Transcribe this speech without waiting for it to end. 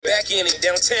beginning.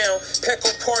 Downtown,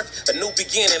 Petco Park, a new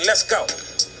beginning. Let's go.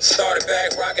 Started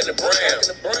back rocking the brown.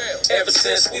 Ever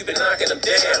since we've been knocking them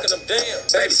down.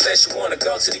 Baby said she wanna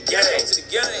go to the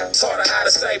game. Taught her how to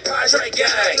say Padre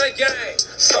gang.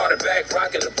 Started back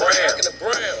rocking the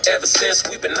brown. Ever since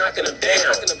we've been knocking them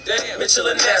down. Mitchell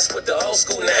and Ness with the old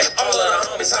school name. All of the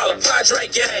homies holler Padre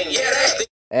gang. Yeah, that.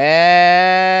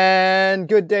 And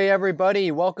good day,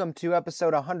 everybody. Welcome to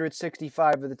episode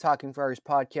 165 of the Talking Friars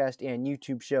podcast and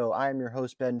YouTube show. I am your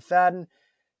host, Ben Fadden.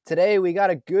 Today, we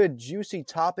got a good, juicy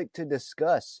topic to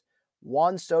discuss.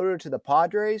 Juan Soto to the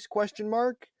Padres, ?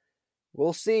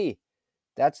 We'll see.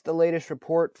 That's the latest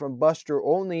report from Buster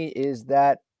Olney, is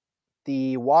that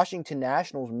the Washington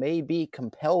Nationals may be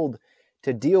compelled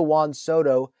to deal Juan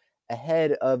Soto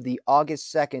ahead of the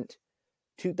August 2nd,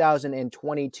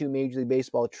 2022 Major League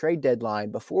Baseball trade deadline.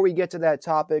 Before we get to that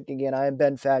topic, again, I am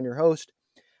Ben Fadden, your host.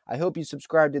 I hope you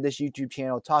subscribe to this YouTube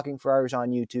channel, Talking Friars on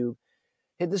YouTube.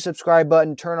 Hit the subscribe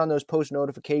button, turn on those post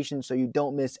notifications so you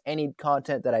don't miss any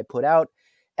content that I put out.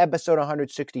 Episode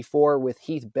 164 with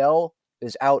Heath Bell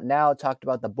is out now. Talked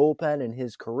about the bullpen and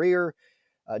his career.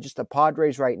 Just the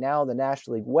Padres right now, the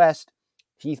National League West.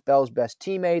 Heath Bell's best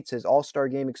teammates, his all-star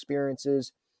game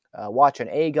experiences, watching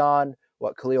Agon,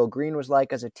 what Khalil Green was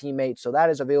like as a teammate. So that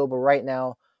is available right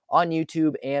now on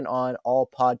YouTube and on all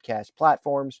podcast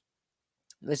platforms.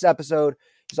 This episode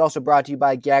is also brought to you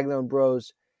by Gaglione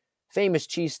Bros, famous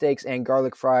cheesesteaks and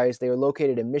garlic fries. They are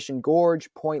located in Mission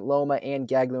Gorge, Point Loma, and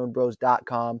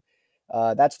GaglioneBros.com.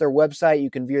 That's their website. You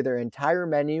can view their entire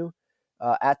menu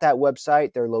at that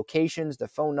website, their locations, the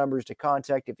phone numbers to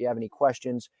contact if you have any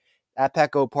questions. At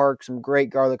Petco Park, some great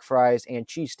garlic fries and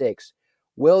cheesesteaks.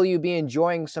 Will you be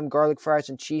enjoying some garlic fries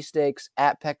and cheesesteaks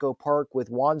at Petco Park with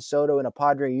Juan Soto in a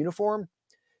Padre uniform?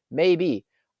 Maybe.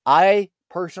 I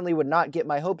personally would not get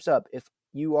my hopes up if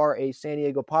you are a San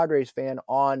Diego Padres fan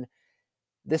on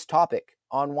this topic,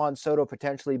 on Juan Soto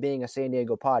potentially being a San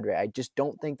Diego Padre. I just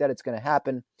don't think that it's going to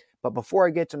happen. But before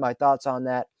I get to my thoughts on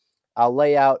that, I'll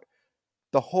lay out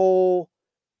the whole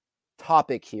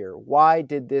topic here. Why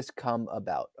did this come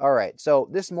about? All right, so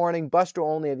this morning, Buster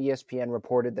Olney of ESPN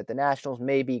reported that the Nationals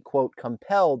may be, quote,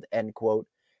 compelled, end quote,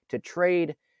 to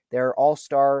trade their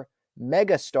all-star,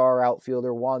 mega-star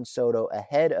outfielder Juan Soto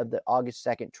ahead of the August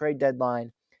 2nd trade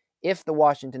deadline if the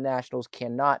Washington Nationals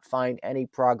cannot find any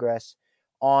progress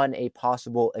on a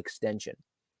possible extension.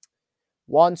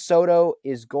 Juan Soto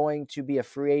is going to be a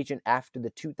free agent after the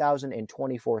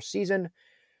 2024 season,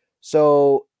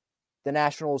 so the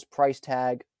Nationals' price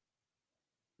tag,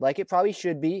 like it probably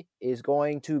should be, is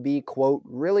going to be, quote,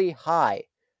 really high,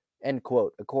 end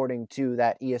quote, according to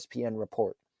that ESPN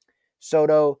report.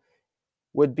 Soto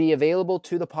would be available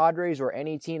to the Padres or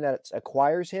any team that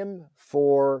acquires him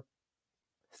for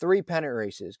 3 pennant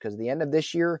races, because the end of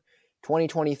this year,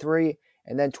 2023,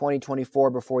 and then 2024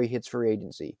 before he hits free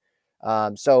agency.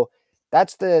 So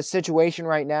that's the situation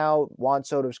right now. Juan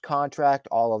Soto's contract,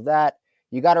 all of that.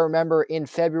 You got to remember, in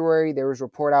February, there was a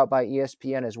report out by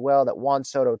ESPN as well that Juan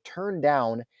Soto turned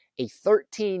down a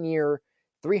 13-year,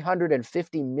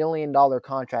 $350 million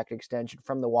contract extension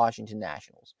from the Washington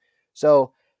Nationals.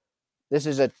 So this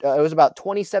is it was about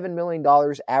 $27 million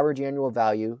average annual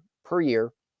value per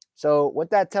year. So what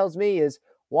that tells me is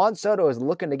Juan Soto is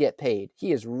looking to get paid.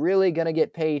 He is really going to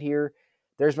get paid here.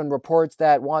 There's been reports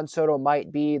that Juan Soto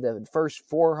might be the first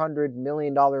 $400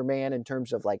 million man in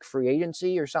terms of like free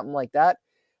agency or something like that.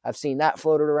 I've seen that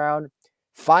floated around.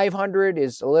 500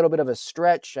 is a little bit of a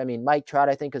stretch. I mean, Mike Trout,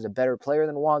 I think, is a better player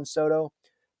than Juan Soto,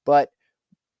 but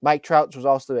Mike Trout was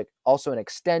also an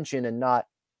extension and not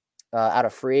out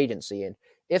of free agency. And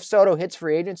if Soto hits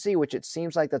free agency, which it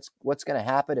seems like that's what's going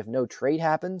to happen if no trade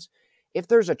happens, if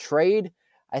there's a trade,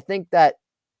 I think that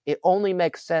it only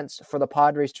makes sense for the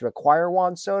Padres to acquire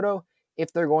Juan Soto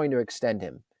if they're going to extend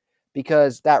him,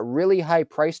 because that really high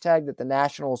price tag that the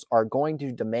Nationals are going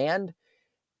to demand,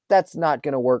 that's not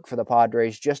going to work for the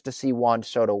Padres just to see Juan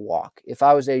Soto walk. If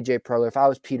I was AJ Preller, if I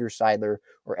was Peter Seidler,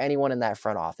 or anyone in that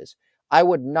front office, I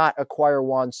would not acquire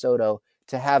Juan Soto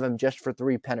to have him just for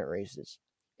 3 pennant races.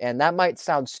 And that might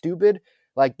sound stupid.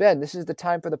 Like, Ben, this is the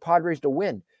time for the Padres to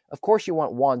win. Of course you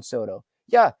want Juan Soto.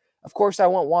 Yeah, of course I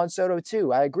want Juan Soto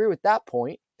too. I agree with that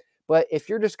point. But if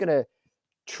you're just going to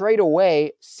trade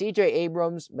away C.J.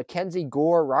 Abrams, Mackenzie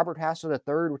Gore, Robert Hassel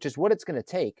III, which is what it's going to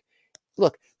take.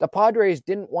 Look, the Padres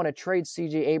didn't want to trade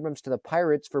C.J. Abrams to the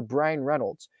Pirates for Brian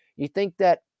Reynolds. You think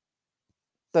that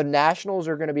the Nationals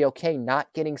are going to be okay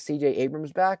not getting C.J.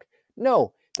 Abrams back?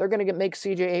 No, they're going to make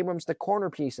C.J. Abrams the corner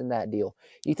piece in that deal.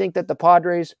 You think that the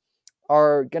Padres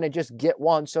are going to just get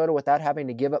Juan Soto without having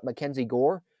to give up Mackenzie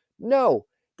Gore? No,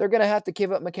 they're going to have to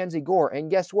give up Mackenzie Gore. And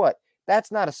guess what? That's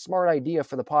not a smart idea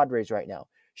for the Padres right now.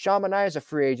 Sean Manaea is a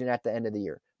free agent at the end of the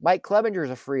year. Mike Clevinger is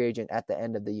a free agent at the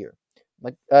end of the year.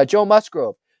 Joe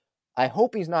Musgrove, I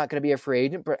hope he's not going to be a free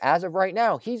agent, but as of right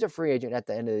now, he's a free agent at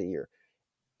the end of the year.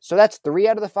 So that's 3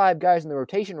 out of the 5 guys in the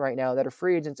rotation right now that are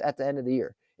free agents at the end of the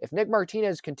year. If Nick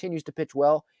Martinez continues to pitch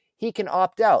well, he can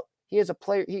opt out. He is a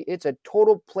player. It's a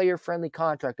total player-friendly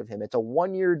contract of him. It's a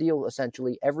 1-year deal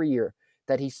essentially every year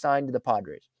that he signed to the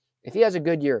Padres. If he has a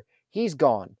good year, he's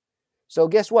gone. So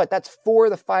guess what? That's 4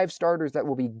 of the 5 starters that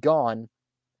will be gone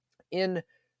in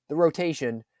the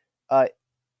rotation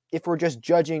if we're just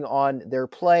judging on their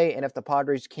play and if the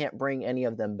Padres can't bring any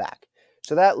of them back.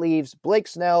 So that leaves Blake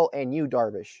Snell and Yu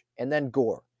Darvish, and then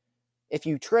Gore. If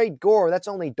you trade Gore, that's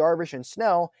only Darvish and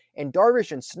Snell. And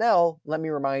Darvish and Snell, let me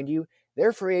remind you,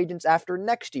 they're free agents after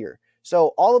next year.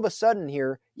 So all of a sudden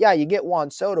here, yeah, you get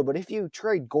Juan Soto, but if you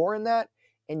trade Gore in that,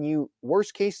 and you,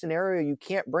 worst case scenario, you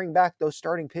can't bring back those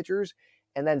starting pitchers,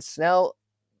 and then Snell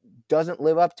doesn't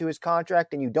live up to his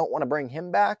contract and you don't want to bring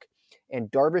him back, and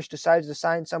Darvish decides to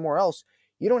sign somewhere else,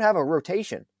 you don't have a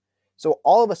rotation. So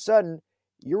all of a sudden,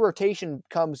 your rotation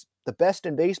comes the best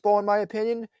in baseball, in my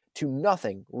opinion, to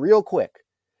nothing real quick.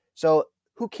 So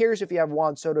who cares if you have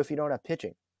Juan Soto if you don't have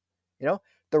pitching? You know,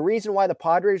 the reason why the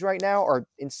Padres right now are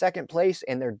in second place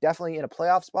and they're definitely in a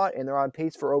playoff spot and they're on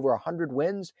pace for over 100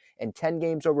 wins and 10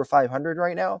 games over 500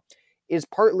 right now is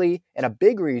partly, and a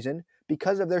big reason,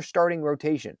 because of their starting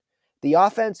rotation. The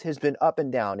offense has been up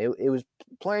and down. It was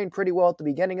playing pretty well at the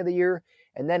beginning of the year,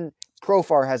 and then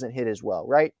Profar hasn't hit as well,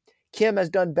 right? Kim has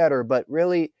done better, but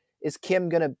really, is Kim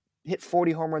going to hit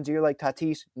 40 home runs a year like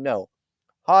Tatis? No.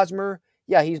 Hosmer,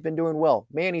 yeah, he's been doing well.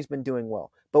 Manny's been doing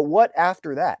well. But what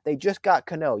after that? They just got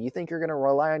Cano. You think you're going to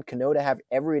rely on Cano to have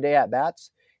everyday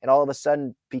at-bats and all of a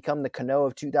sudden become the Cano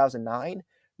of 2009?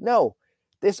 No.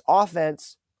 This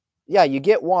offense, yeah, you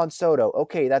get Juan Soto.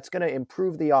 Okay, that's going to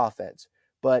improve the offense.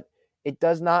 But it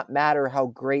does not matter how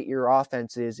great your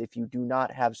offense is if you do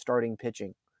not have starting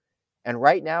pitching. And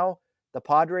right now, the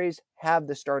Padres have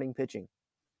the starting pitching.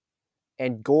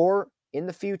 And Gore, in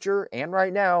the future and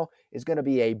right now, is going to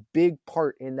be a big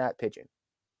part in that pitching.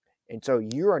 And so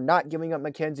you are not giving up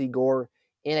Mackenzie Gore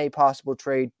in a possible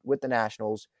trade with the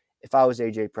Nationals if I was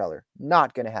AJ Preller.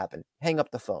 Not going to happen. Hang up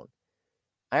the phone.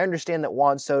 I understand that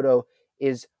Juan Soto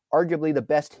is arguably the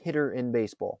best hitter in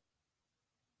baseball.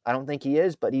 I don't think he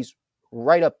is, but he's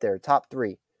right up there, top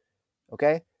 3.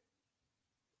 Okay?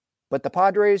 But the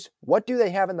Padres, what do they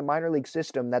have in the minor league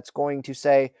system that's going to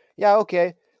say, yeah,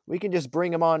 okay, we can just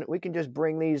bring them on. We can just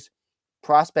bring these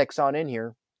prospects on in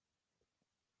here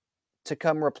to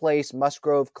come replace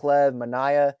Musgrove, Clev,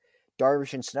 Manaea,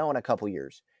 Darvish, and Snell in a couple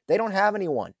years. They don't have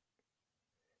anyone.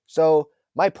 So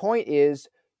my point is,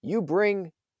 you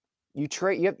bring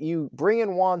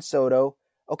in Juan Soto.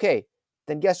 Okay,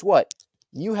 then guess what?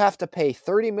 You have to pay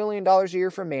 $30 million a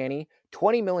year for Manny,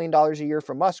 $20 million a year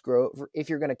for Musgrove if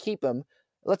you're going to keep him.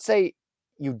 Let's say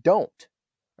you don't.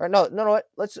 Or no.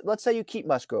 Let's say you keep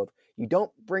Musgrove. You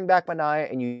don't bring back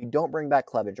Manaea and you don't bring back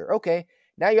Clevinger. Okay,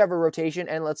 now you have a rotation,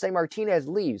 and let's say Martinez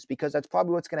leaves, because that's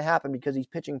probably what's going to happen because he's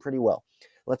pitching pretty well.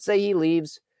 Let's say he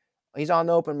leaves. He's on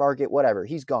the open market, whatever.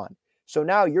 He's gone. So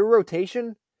now your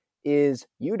rotation is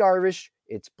Yu Darvish,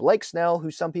 it's Blake Snell, who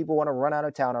some people want to run out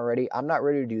of town already. I'm not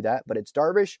ready to do that, but it's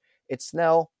Darvish, it's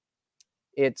Snell,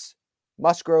 it's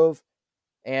Musgrove,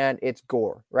 and it's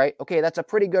Gore, right? Okay, that's a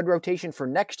pretty good rotation for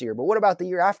next year, but what about the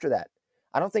year after that?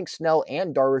 I don't think Snell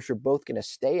and Darvish are both going to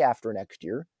stay after next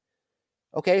year.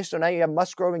 Okay, so now you have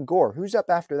Musgrove and Gore. Who's up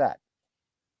after that?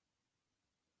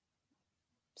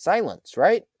 Silence,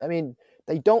 right? I mean,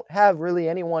 they don't have really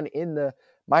anyone in the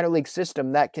minor league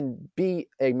system that can be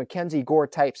a Mackenzie Gore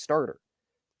type starter.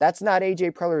 That's not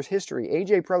AJ Preller's history.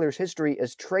 AJ Preller's history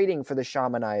is trading for the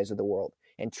Sean Manaeas of the world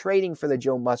and trading for the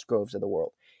Joe Musgroves of the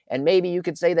world. And maybe you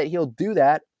could say that he'll do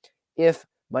that if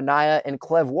Manaea and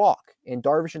Clev walk and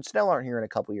Darvish and Snell aren't here in a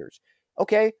couple years.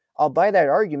 Okay, I'll buy that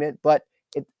argument, but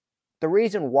the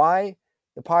reason why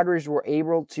the Padres were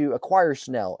able to acquire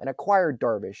Snell and acquire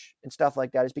Darvish and stuff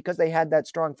like that is because they had that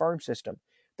strong farm system.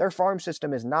 Their farm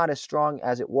system is not as strong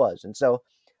as it was. And so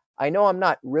I know I'm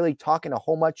not really talking a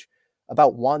whole much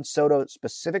about Juan Soto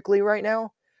specifically right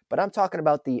now, but I'm talking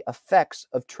about the effects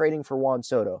of trading for Juan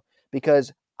Soto,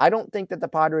 because I don't think that the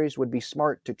Padres would be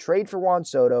smart to trade for Juan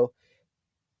Soto.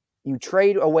 You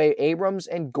trade away Abrams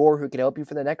and Gore, who can help you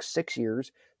for the next 6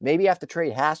 years. Maybe you have to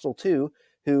trade Hassel too,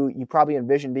 who you probably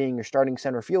envision being your starting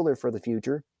center fielder for the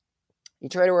future. You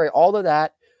trade away all of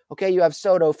that. Okay, you have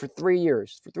Soto for 3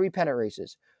 years, for 3 pennant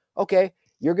races. Okay,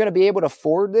 you're going to be able to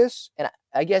afford this? And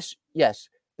I guess, yes,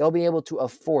 they'll be able to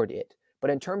afford it.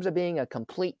 But in terms of being a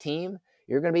complete team,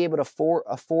 you're going to be able to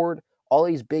afford all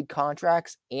these big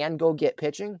contracts and go get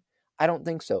pitching? I don't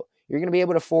think so. You're going to be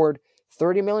able to afford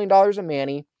 $30 million of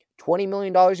Manny, $20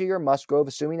 million a year of Musgrove,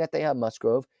 assuming that they have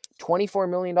Musgrove, $24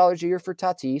 million a year for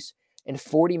Tatis, and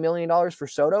 $40 million for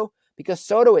Soto. Because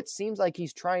Soto, it seems like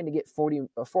he's trying to get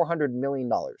 $400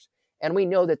 million. And we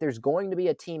know that there's going to be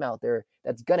a team out there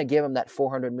that's going to give him that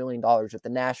 $400 million if the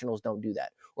Nationals don't do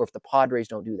that, or if the Padres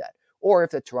don't do that, or if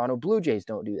the Toronto Blue Jays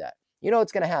don't do that. You know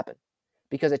it's going to happen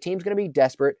because a team's going to be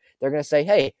desperate. They're going to say,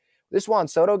 hey, this Juan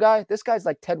Soto guy, this guy's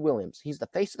like Ted Williams. He's the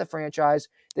face of the franchise.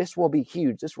 This will be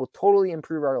huge. This will totally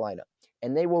improve our lineup.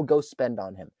 And they will go spend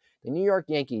on him. The New York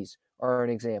Yankees are an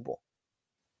example.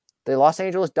 The Los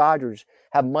Angeles Dodgers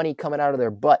have money coming out of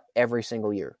their butt every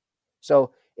single year.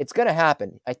 So it's going to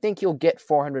happen. I think he'll get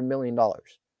 $400 million.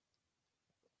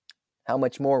 How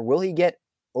much more will he get?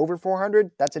 Over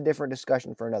 400? That's a different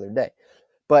discussion for another day.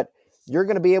 But you're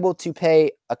going to be able to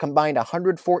pay a combined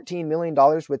 $114 million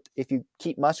with if you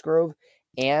keep Musgrove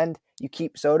and you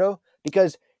keep Soto,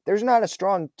 because there's not a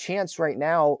strong chance right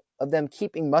now of them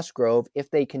keeping Musgrove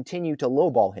if they continue to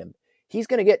lowball him. He's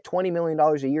going to get $20 million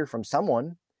a year from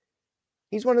someone.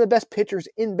 He's one of the best pitchers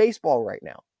in baseball right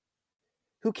now.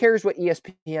 Who cares what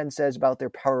ESPN says about their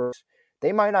powers?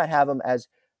 They might not have him as,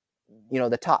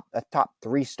 a top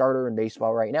 3 starter in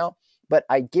baseball right now, but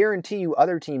I guarantee you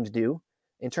other teams do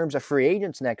in terms of free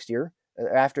agents next year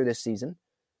after this season.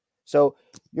 So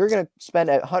you're going to spend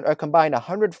a combined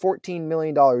 $114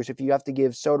 million if you have to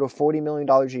give Soto $40 million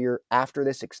a year after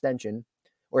this extension,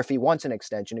 or if he wants an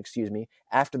extension,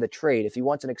 after the trade. If he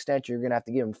wants an extension, you're going to have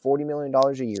to give him $40 million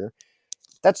a year.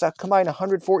 That's a combined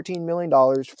 $114 million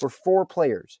for 4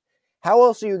 players. How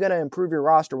else are you going to improve your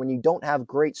roster when you don't have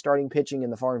great starting pitching in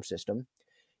the farm system?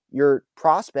 Your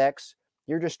prospects,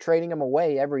 you're just trading them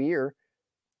away every year.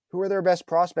 Who are their best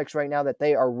prospects right now that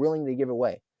they are willing to give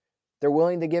away? They're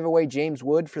willing to give away James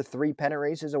Wood for 3 pennant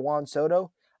races of Juan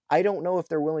Soto? I don't know if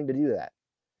they're willing to do that.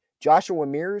 Joshua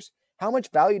Mears, how much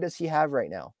value does he have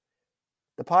right now?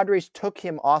 The Padres took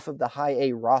him off of the high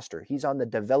A roster. He's on the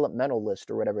developmental list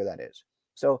or whatever that is.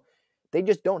 So they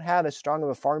just don't have as strong of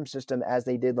a farm system as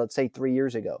they did, let's say, 3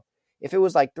 years ago. If it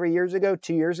was like 3 years ago,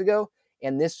 2 years ago,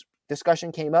 and this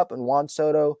discussion came up and Juan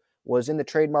Soto was in the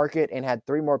trade market and had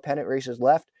 3 more pennant races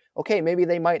left, okay, maybe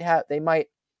they might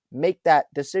make that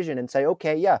decision and say,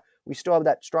 okay, yeah, we still have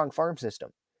that strong farm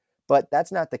system. But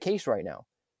that's not the case right now.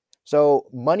 So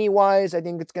money-wise, I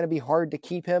think it's going to be hard to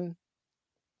keep him.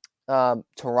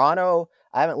 Toronto,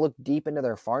 I haven't looked deep into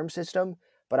their farm system,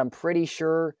 but I'm pretty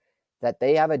sure that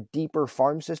they have a deeper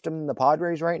farm system than the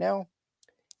Padres right now.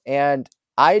 And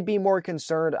I'd be more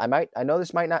concerned. I know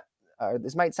this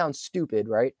might sound stupid,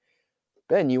 right?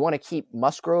 Ben, you want to keep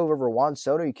Musgrove over Juan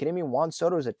Soto? Are you kidding me? Juan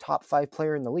Soto is a top 5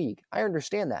 player in the league. I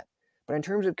understand that. But in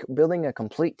terms of building a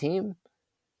complete team,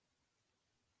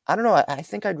 I don't know. I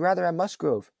think I'd rather have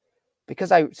Musgrove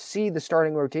because I see the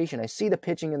starting rotation. I see the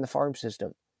pitching in the farm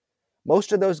system.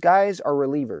 Most of those guys are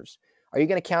relievers. Are you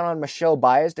going to count on Michel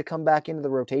Baez to come back into the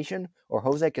rotation or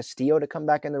Jose Castillo to come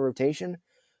back in the rotation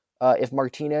if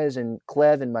Martinez and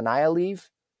Clev and Manaea leave?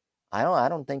 I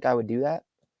don't think I would do that.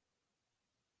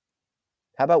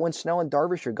 How about when Snell and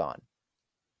Darvish are gone?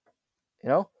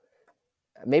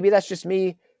 Maybe that's just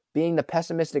me being the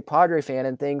pessimistic Padre fan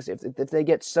and things. If they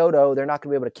get Soto, they're not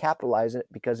going to be able to capitalize it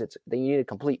because they need a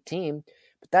complete team.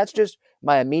 But that's just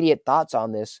my immediate thoughts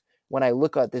on this. When I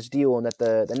look at this deal and that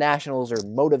the Nationals are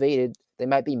motivated, they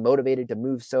might be motivated to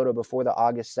move Soto before the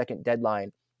August 2nd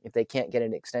deadline if they can't get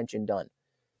an extension done,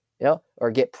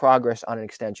 or get progress on an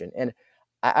extension. And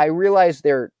I realize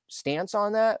their stance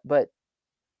on that, but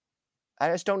I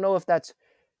just don't know if that's.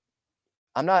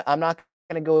 I'm not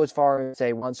going to go as far as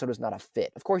say Juan Soto's not a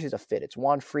fit. Of course he's a fit. It's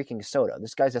Juan freaking Soto.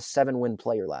 This guy's a 7-win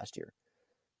player last year.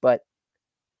 But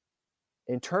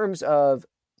in terms of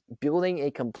building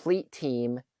a complete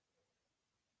team,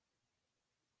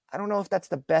 I don't know if that's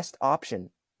the best option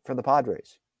for the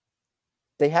Padres.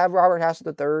 They have Robert Hassel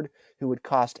III, who would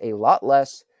cost a lot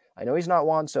less. I know he's not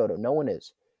Juan Soto. No one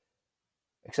is.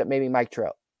 Except maybe Mike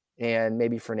Trout and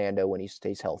maybe Fernando when he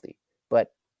stays healthy.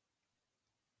 But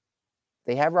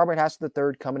they have Robert Hassel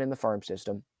III coming in the farm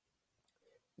system.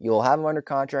 You'll have him under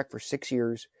contract for 6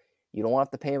 years. You don't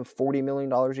have to pay him $40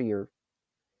 million a year.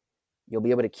 You'll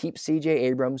be able to keep C.J.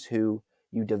 Abrams, who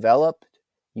you developed.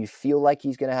 You feel like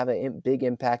he's going to have a big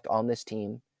impact on this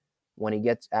team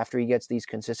after he gets these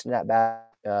consistent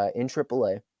at-bats in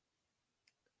AAA.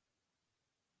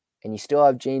 And you still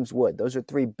have James Wood. Those are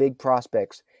 3 big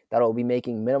prospects that will be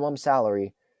making minimum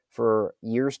salary for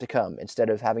years to come instead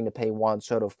of having to pay Juan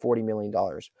Soto $40 million.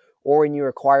 Or when you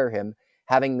acquire him,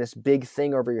 having this big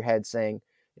thing over your head saying,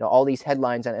 all these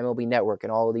headlines on MLB Network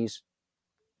and all of these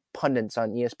pundits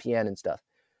on ESPN and stuff,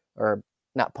 or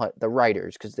not the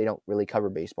writers, because they don't really cover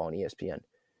baseball on ESPN.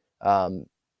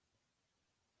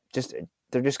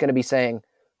 They're just going to be saying,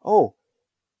 "Oh,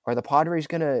 are the Padres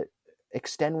going to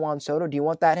extend Juan Soto? Do you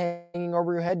want that hanging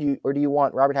over your head, or do you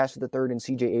want Robert Hassel III and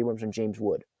C.J. Abrams and James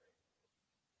Wood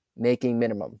making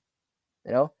minimum?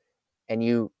 And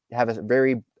you have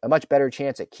a much better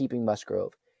chance at keeping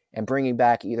Musgrove and bringing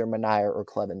back either Manaea or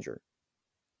Clevenger."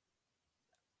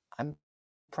 I'm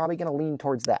probably going to lean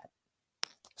towards that.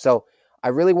 So I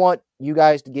really want you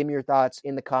guys to give me your thoughts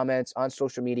in the comments on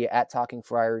social media at Talking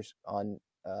Friars on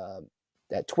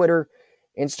at Twitter,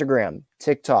 Instagram,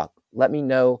 TikTok. Let me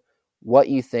know what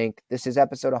you think. This is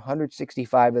episode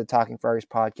 165 of the Talking Friars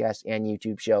podcast and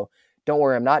YouTube show. Don't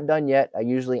worry, I'm not done yet. I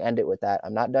usually end it with that.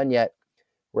 I'm not done yet.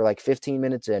 We're like 15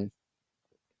 minutes in.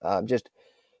 Just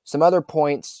some other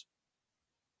points.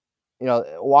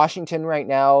 Washington right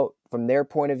now, from their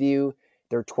point of view,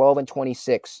 they're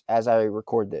 12-26 as I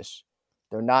record this.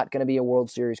 They're not going to be a World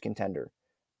Series contender.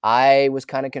 I was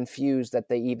kind of confused that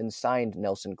they even signed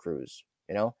Nelson Cruz.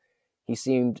 He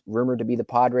seemed rumored to be the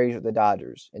Padres or the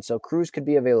Dodgers. And so Cruz could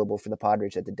be available for the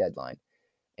Padres at the deadline.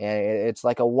 And it's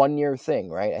like a 1-year thing,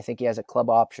 right? I think he has a club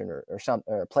option or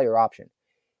a player option.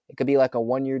 It could be like a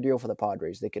 1-year deal for the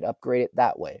Padres. They could upgrade it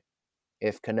that way.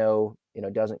 If Cano,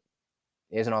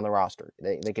 isn't on the roster,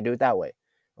 they could do it that way.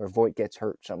 Or if Voit gets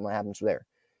hurt, something happens there.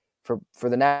 For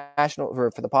the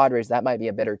for the Padres, that might be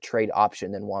a better trade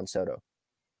option than Juan Soto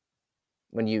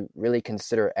when you really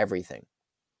consider everything.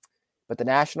 But the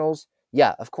Nationals,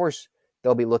 yeah, of course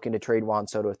they'll be looking to trade Juan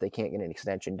Soto if they can't get an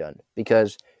extension done,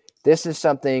 because this is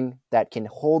something that can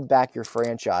hold back your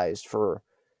franchise for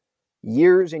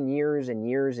years and years and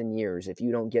years and years if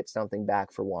you don't get something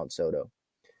back for Juan Soto.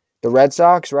 The Red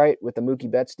Sox, right, with the Mookie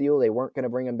Betts deal, they weren't going to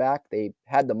bring him back. They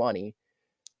had the money.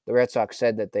 The Red Sox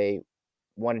said that they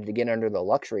wanted to get under the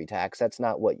luxury tax. That's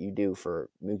not what you do for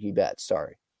Mookie Betts,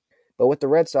 sorry. But with the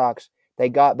Red Sox, they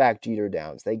got back Jeter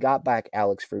Downs. They got back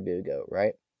Alex Verdugo,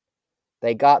 right?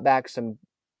 They got back some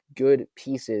good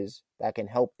pieces that can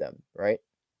help them, right?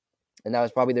 And that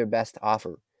was probably their best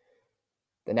offer.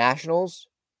 The Nationals,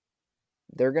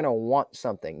 they're going to want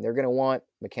something. They're going to want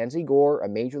Mackenzie Gore, a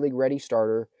Major League ready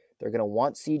starter. They're going to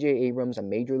want C.J. Abrams, a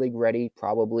Major League ready,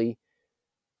 probably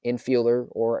infielder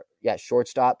or,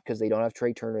 shortstop, because they don't have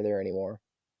Trey Turner there anymore,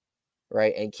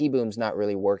 right? And Keyboom's not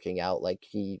really working out like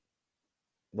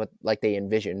they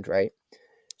envisioned, right?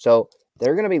 So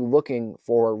they're going to be looking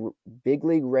for big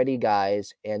league ready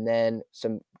guys and then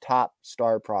some top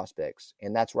star prospects,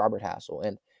 and that's Robert Hassel.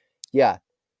 And yeah,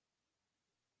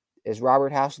 is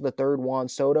Robert Hassel the third Juan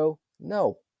Soto?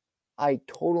 No, I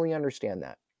totally understand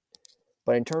that.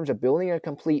 But in terms of building a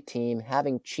complete team,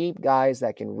 having cheap guys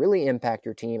that can really impact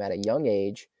your team at a young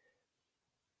age,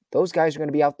 those guys are going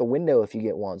to be out the window if you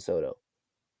get Juan Soto.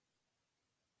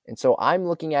 And so I'm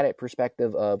looking at it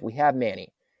perspective of, we have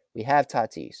Manny, we have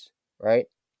Tatis, right?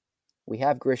 We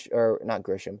have not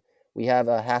Grisham. We have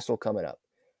Hassel coming up.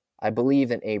 I believe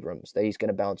in Abrams, that he's going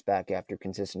to bounce back after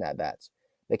consistent at-bats.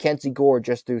 Mackenzie Gore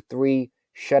just threw 3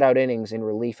 shutout innings in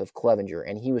relief of Clevenger,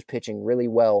 and he was pitching really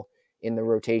well in the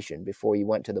rotation before he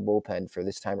went to the bullpen for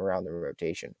this time around the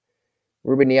rotation.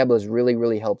 Ruben Niebla really,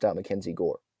 really helped out Mackenzie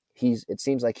Gore. It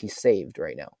seems like he's saved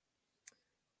right now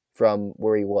from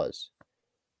where he was.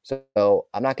 So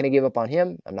I'm not going to give up on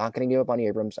him. I'm not going to give up on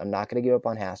Abrams. I'm not going to give up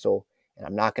on Hassel. And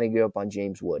I'm not going to give up on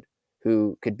James Wood,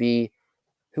 who could be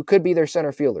their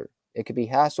center fielder. It could be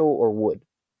Hassel or Wood.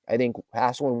 I think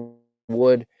Hassel and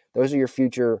Wood, those are your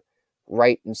future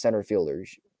right and center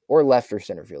fielders, or left or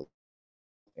center field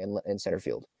and center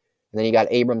field. And then you got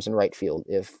Abrams in right field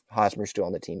if Hosmer's still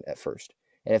on the team at first.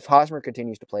 And if Hosmer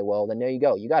continues to play well, then there you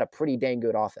go. You got a pretty dang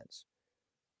good offense.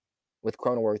 With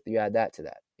Cronenworth, you add that to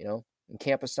that, And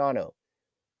Campusano,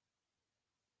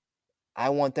 I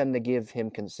want them to give him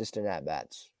consistent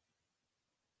at-bats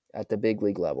at the big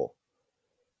league level.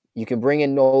 You can bring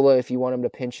in Nola if you want him to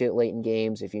pinch hit late in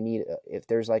games. If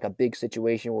there's like a big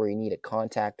situation where you need a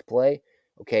contact play,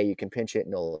 okay, you can pinch hit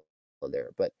Nola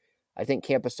there. But I think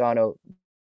Campusano,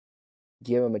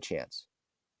 give him a chance.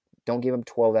 Don't give him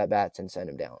 12 at-bats and send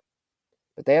him down.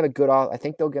 But they have a good I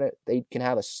think they can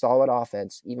have a solid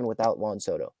offense even without Juan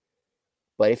Soto.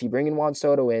 But if you bring in Juan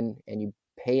Soto in and you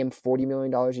pay him $40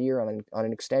 million a year on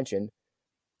an extension,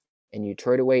 and you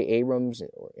trade away Abrams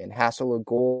and Hassel or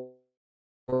Gore,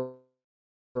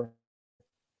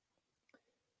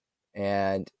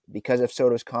 and because of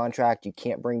Soto's contract, you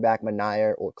can't bring back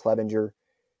Manaea or Clevenger.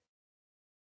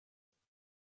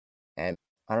 And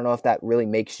I don't know if that really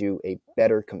makes you a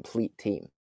better complete team.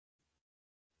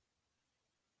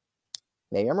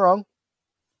 Maybe I'm wrong,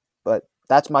 but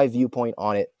that's my viewpoint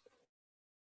on it.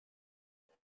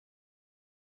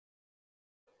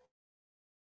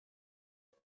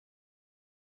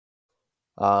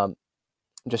 I'm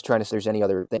just trying to see if there's any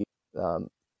other thing.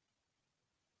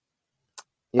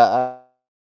 I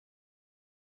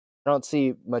don't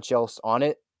see much else on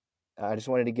it. I just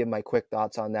wanted to give my quick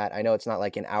thoughts on that. I know it's not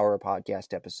like an hour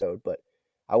podcast episode, but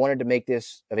I wanted to make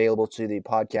this available to the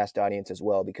podcast audience as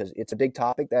well because it's a big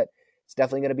topic that it's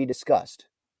definitely going to be discussed.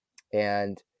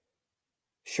 And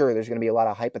sure, there's going to be a lot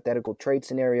of hypothetical trade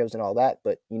scenarios and all that,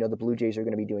 but the Blue Jays are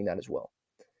going to be doing that as well.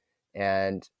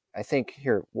 And I think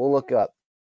here we'll look up.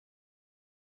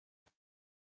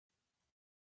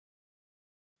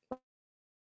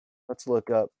 Let's look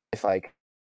up if I can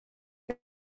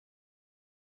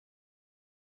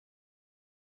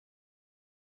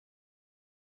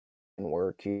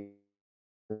work here.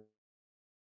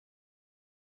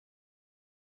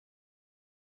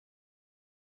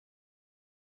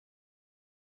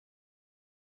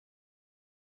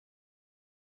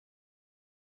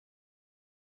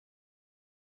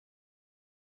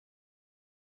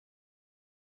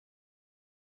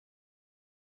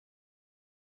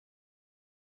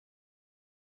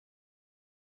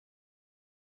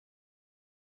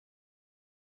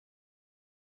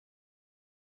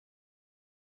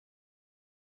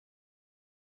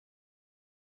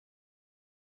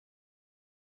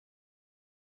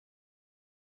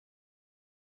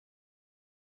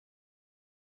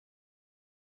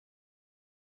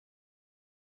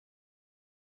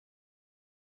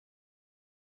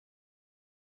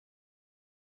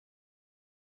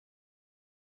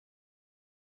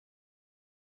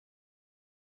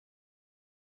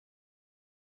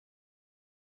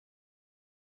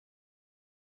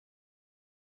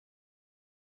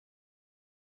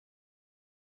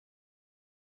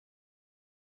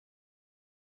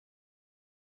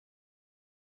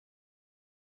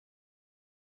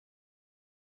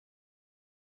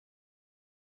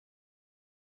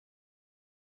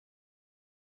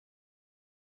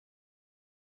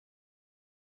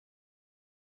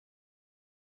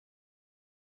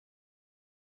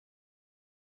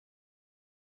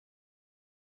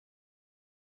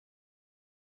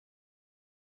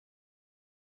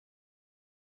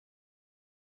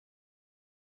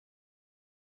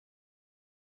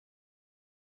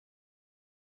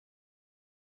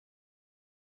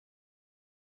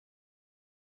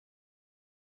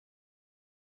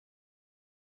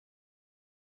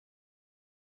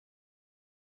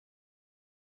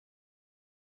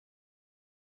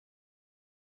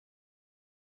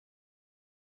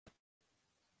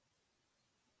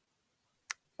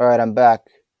 All right, I'm back.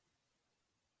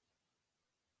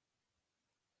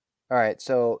 All right,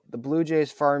 so the Blue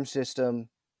Jays farm system.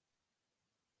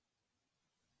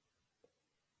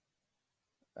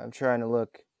 I'm trying to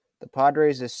look. The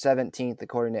Padres is 17th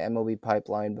according to MLB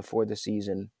Pipeline before the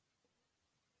season.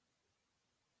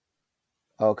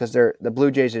 Oh, because the Blue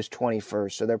Jays is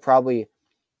 21st, so they're probably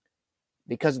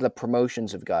because of the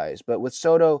promotions of guys. But with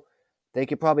Soto, they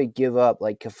could probably give up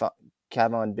like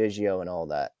Cavan Biggio and all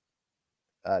that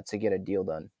to get a deal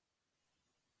done.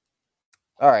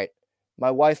 All right, my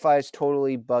Wi-Fi is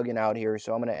totally bugging out here,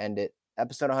 so I'm going to end it.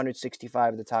 Episode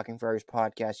 165 of the Talking Friars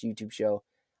podcast YouTube show.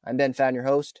 I'm Ben Fadden, your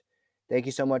host. Thank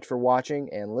you so much for watching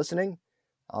and listening.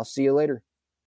 I'll see you later.